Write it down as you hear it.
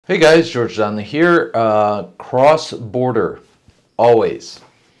Hey guys, George Donnelly here. Cross-border, always.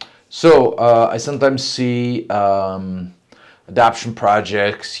 So I sometimes see adoption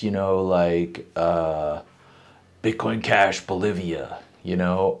projects, like Bitcoin Cash Bolivia,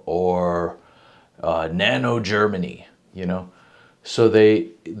 or Nano Germany, So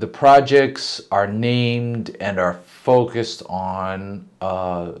the projects are named and are focused on,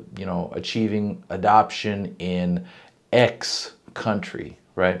 achieving adoption in X country,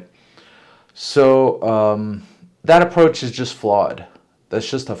 right? So that approach is just flawed. That's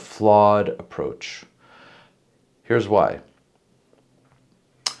just a flawed approach. Here's why.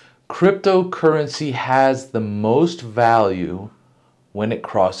 Cryptocurrency has the most value when it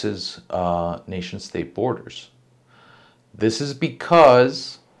crosses nation-state borders. This is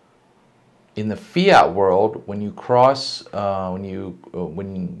because in the fiat world, when you cross, when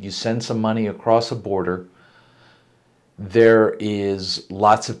you send some money across a border, there is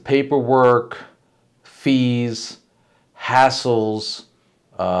lots of paperwork, fees, hassles,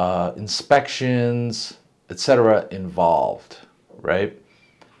 inspections, etc. involved, right?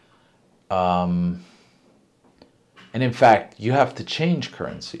 And in fact, you have to change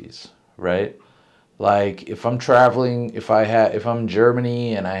currencies, right? Like if I'm traveling, if I'm in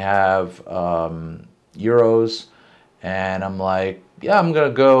Germany and I have euros, and I'm like, yeah, I'm gonna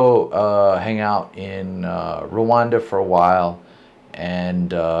go hang out in Rwanda for a while,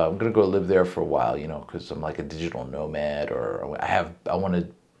 and I'm gonna go live there for a while, because I'm like a digital nomad, or I want to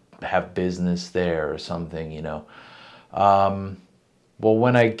have business there or something, Well,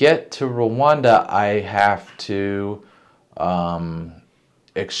 when I get to Rwanda, I have to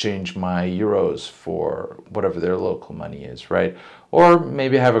exchange my euros for whatever their local money is, right? Or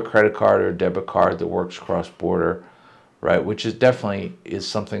maybe I have a credit card or a debit card that works cross-border, right? Which is definitely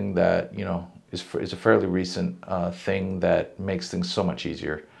something that, is a fairly recent thing that makes things so much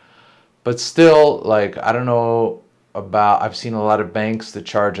easier. But still, like, I don't know I've seen a lot of banks that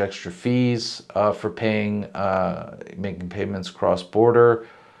charge extra fees for making payments cross-border,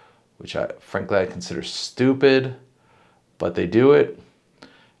 which frankly, I consider stupid, but they do it.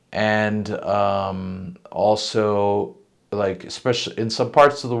 And also, like, especially in some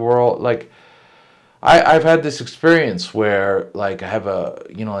parts of the world, like, I've had this experience where, like, I have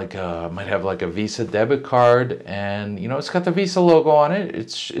I might have like a Visa debit card, and it's got the Visa logo on it.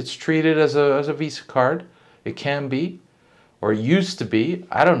 It's treated as a Visa card. It can be, or it used to be.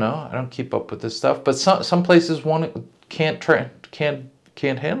 I don't know. I don't keep up with this stuff. But some places can't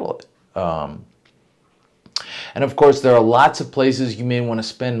handle it. And of course, there are lots of places you may want to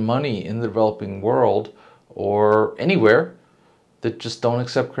spend money in the developing world or anywhere that just don't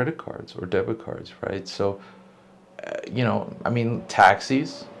accept credit cards or debit cards, right? So, I mean,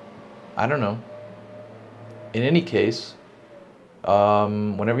 taxis, I don't know. In any case,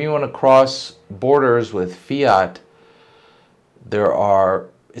 whenever you want to cross borders with fiat,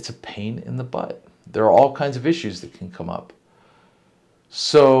 it's a pain in the butt. There are all kinds of issues that can come up.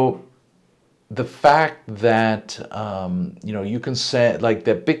 So the fact that, you can say, like,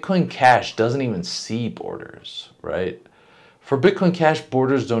 that Bitcoin Cash doesn't even see borders, right? For Bitcoin Cash,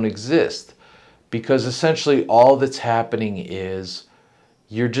 borders don't exist, because essentially all that's happening is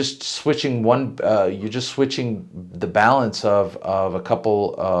you're just switching the balance of a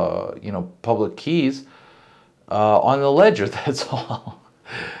couple, public keys on the ledger. That's all.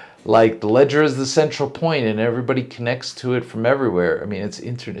 Like, the ledger is the central point, and everybody connects to it from everywhere. I mean,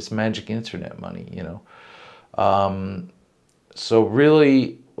 it's magic internet money, So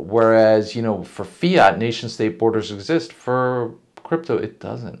really, whereas, for fiat, nation-state borders exist, for crypto, it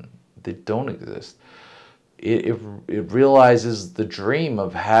doesn't. They don't exist. It realizes the dream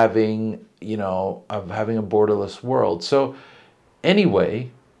of having, a borderless world. So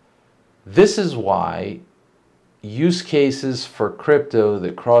anyway, this is why use cases for crypto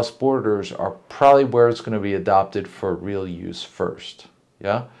that cross borders are probably where it's going to be adopted for real use first.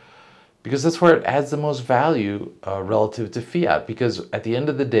 Yeah? Because that's where it adds the most value relative to fiat. Because at the end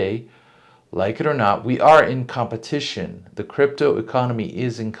of the day, like it or not, we are in competition. The crypto economy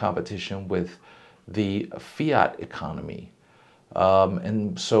is in competition with the fiat economy.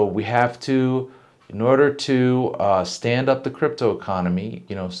 And so we have to, in order to stand up the crypto economy,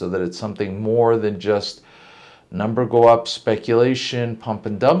 so that it's something more than just number go up speculation, pump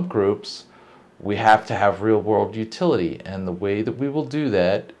and dump groups, we have to have real world utility. And the way that we will do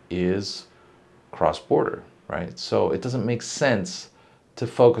that is cross-border, right? So it doesn't make sense to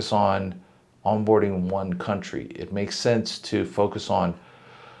focus on onboarding one country. It makes sense to focus on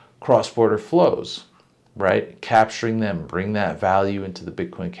cross-border flows, right? Capturing them, bring that value into the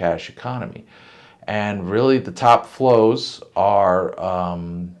Bitcoin Cash economy. And really the top flows are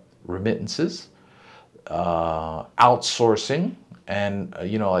remittances, outsourcing, and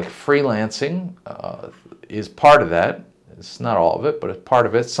like freelancing is part of that. It's not all of it, but it's part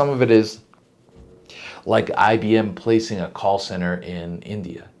of it. Some of it is like IBM placing a call center in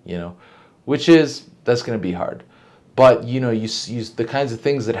India, that's going to be hard. But you use the kinds of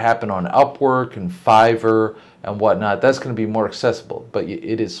things that happen on Upwork and Fiverr and whatnot. That's going to be more accessible, but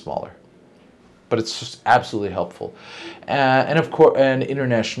it is smaller. But it's just absolutely helpful, and of course, and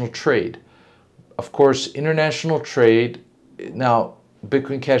international trade. Of course, international trade. Now,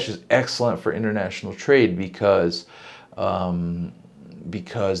 Bitcoin Cash is excellent for international trade because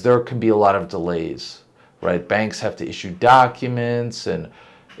there can be a lot of delays, right? Banks have to issue documents, and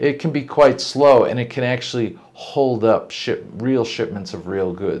it can be quite slow, and it can actually hold up real shipments of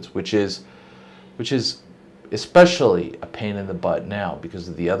real goods, which is especially a pain in the butt now because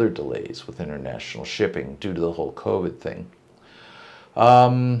of the other delays with international shipping due to the whole COVID thing.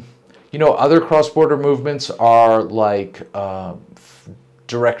 Other cross-border movements are like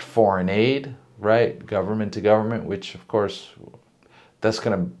direct foreign aid, right? Government to government, which of course that's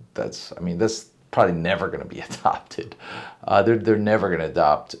probably never going to be adopted. They're never going to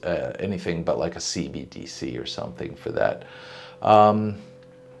adopt anything but like a CBDC or something for that.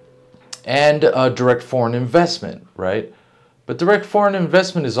 And direct foreign investment, right? But direct foreign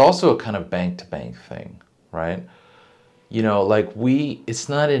investment is also a kind of bank-to-bank thing, right? It's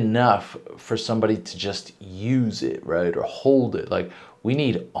not enough for somebody to just use it, right? Or hold it. Like, we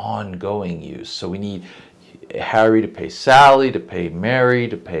need ongoing use. So we need Harry to pay Sally, to pay Mary,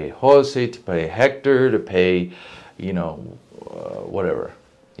 to pay Jose, to pay Hector, to pay, whatever,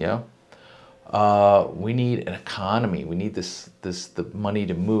 yeah? We need an economy. We need the money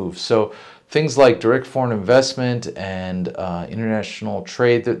to move. So things like direct foreign investment and international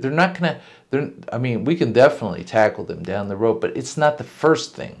trade, they're not going to, we can definitely tackle them down the road, but it's not the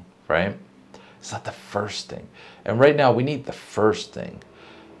first thing, right? It's not the first thing. And right now we need the first thing.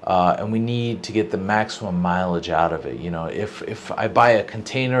 And we need to get the maximum mileage out of it. If I buy a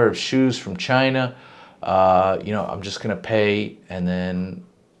container of shoes from China, I'm just going to pay, and then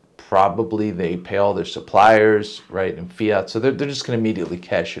probably they pay all their suppliers, right, in fiat. So they're just going to immediately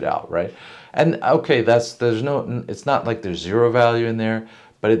cash it out, right? And okay, it's not like there's zero value in there,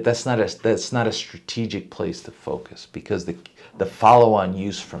 but that's not a strategic place to focus, because the follow-on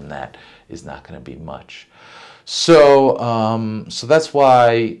use from that is not going to be much. So that's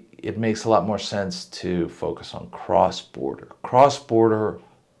why it makes a lot more sense to focus on cross-border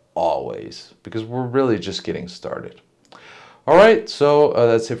always, because we're really just getting started. All right, so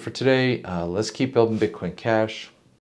that's it for today. Let's keep building Bitcoin Cash.